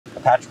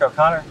Patrick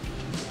O'Connor.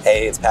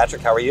 Hey, it's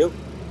Patrick. How are you?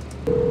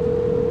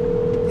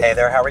 Hey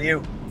there, how are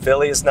you?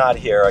 Philly is not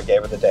here. I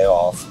gave her the day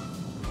off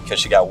because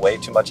she got way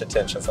too much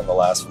attention from the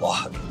last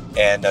vlog.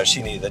 And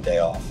she needed the day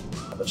off,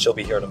 but she'll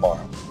be here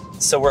tomorrow.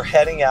 So we're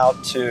heading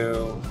out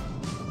to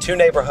two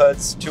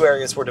neighborhoods, two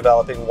areas we're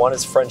developing. One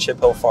is Friendship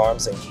Hill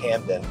Farms in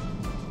Camden,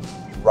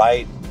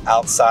 right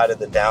outside of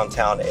the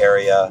downtown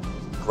area.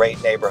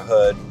 Great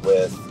neighborhood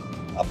with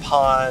a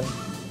pond,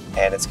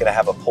 and it's gonna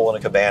have a pool and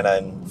a cabana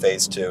in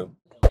phase 2.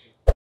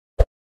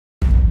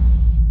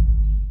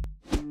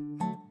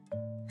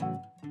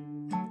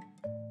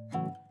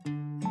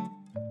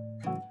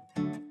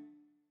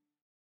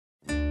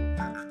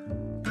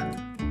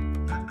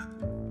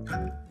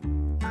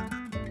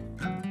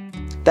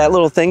 That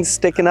little thing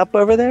sticking up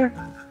over there?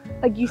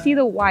 Like, you see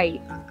the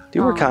white. Do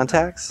you wear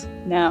contacts?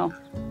 No.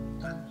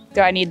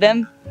 Do I need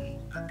them?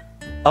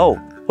 Oh,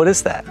 what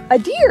is that? A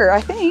deer, I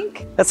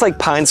think. That's like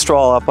pine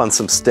straw up on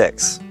some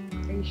sticks.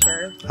 Are you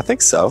sure? I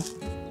think so.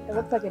 It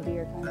looks like a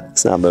deer, kind of.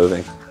 It's not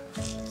moving.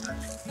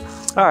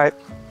 All right.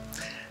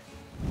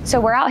 So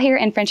we're out here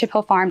in Friendship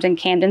Hill Farms in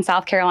Camden,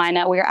 South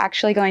Carolina. We are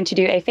actually going to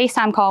do a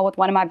FaceTime call with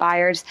one of my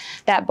buyers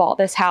that bought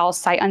this house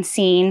sight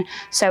unseen.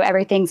 So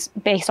everything's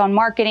based on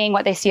marketing,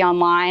 what they see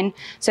online.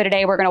 So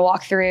today we're gonna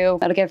walk through,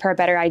 it'll give her a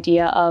better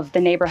idea of the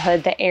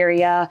neighborhood, the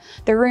area,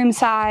 the room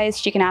size.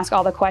 She can ask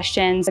all the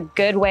questions. A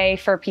good way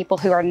for people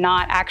who are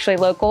not actually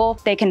local,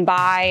 they can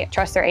buy,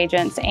 trust their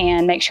agents,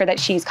 and make sure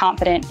that she's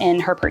confident in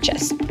her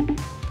purchase.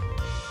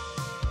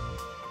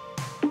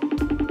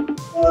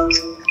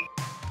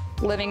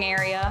 Living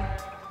area.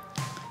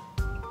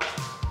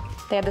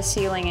 They have the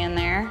ceiling in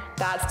there.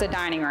 That's the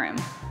dining room.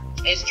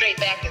 And straight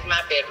back is my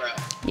bedroom.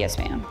 Yes,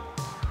 ma'am.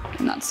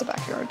 And that's the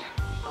backyard.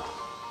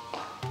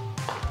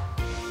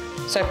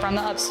 So from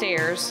the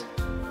upstairs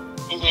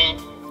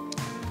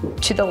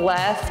to the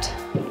left,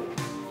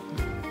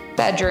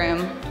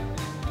 bedroom.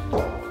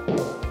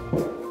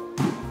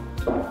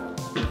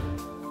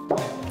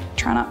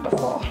 Try not to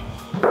fall.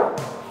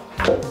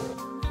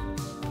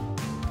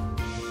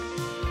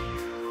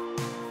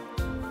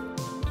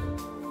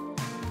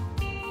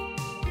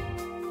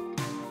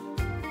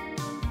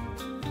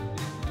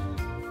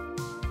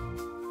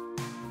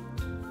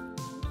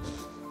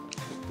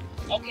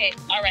 Okay,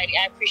 all righty,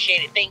 I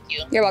appreciate it, thank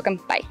you. You're welcome,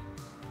 bye.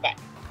 Bye.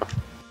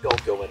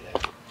 Don't go in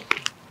there.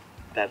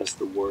 That is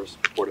the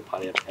worst porta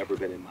potty I've ever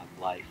been in my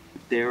life.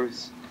 It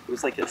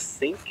was like a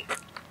sink,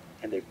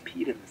 and they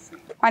peed in the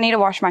sink. I need to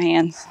wash my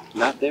hands.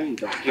 Not there, you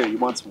don't. Here, you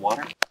want some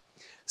water?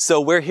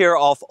 So we're here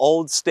off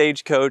Old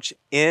Stagecoach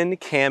in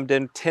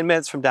Camden, 10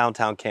 minutes from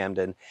downtown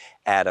Camden,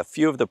 at a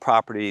few of the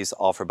properties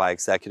offered by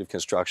Executive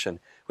Construction.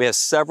 We have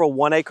several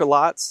 1-acre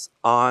lots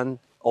on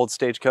Old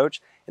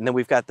Stagecoach, and then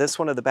we've got this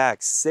one at the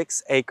back,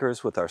 6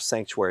 acres with our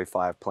Sanctuary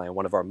 5 plan,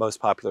 one of our most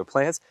popular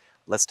plans.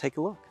 Let's take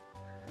a look.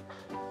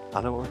 I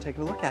don't know what we're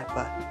taking a look at,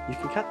 but you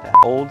can cut that.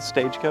 Old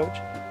Stagecoach.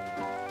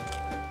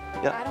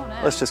 Yeah, I don't know.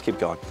 Let's just keep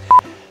going.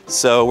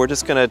 So we're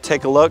just gonna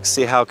take a look,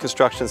 see how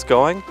construction's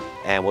going,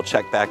 and we'll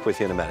check back with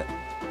you in a minute.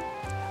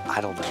 I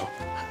don't know.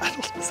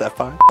 Is that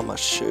fine? On my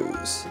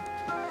shoes.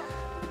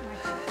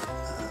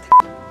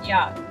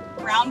 Yeah,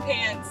 brown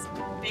pants,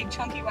 big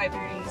chunky white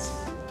booties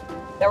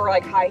that were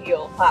like high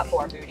heel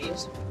platform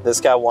booties.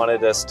 This guy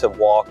wanted us to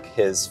walk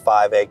his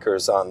 5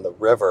 acres on the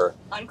river.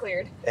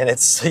 Uncleared. And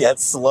it's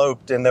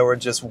sloped, and there were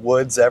just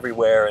woods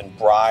everywhere and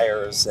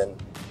briars, and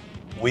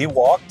we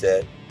walked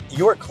it.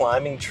 You were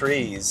climbing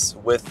trees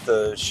with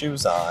the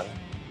shoes on,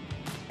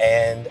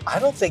 and I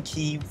don't think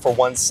he, for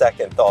 1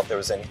 second, thought there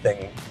was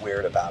anything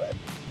weird about it.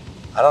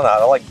 I don't know, I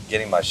don't like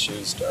getting my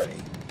shoes dirty.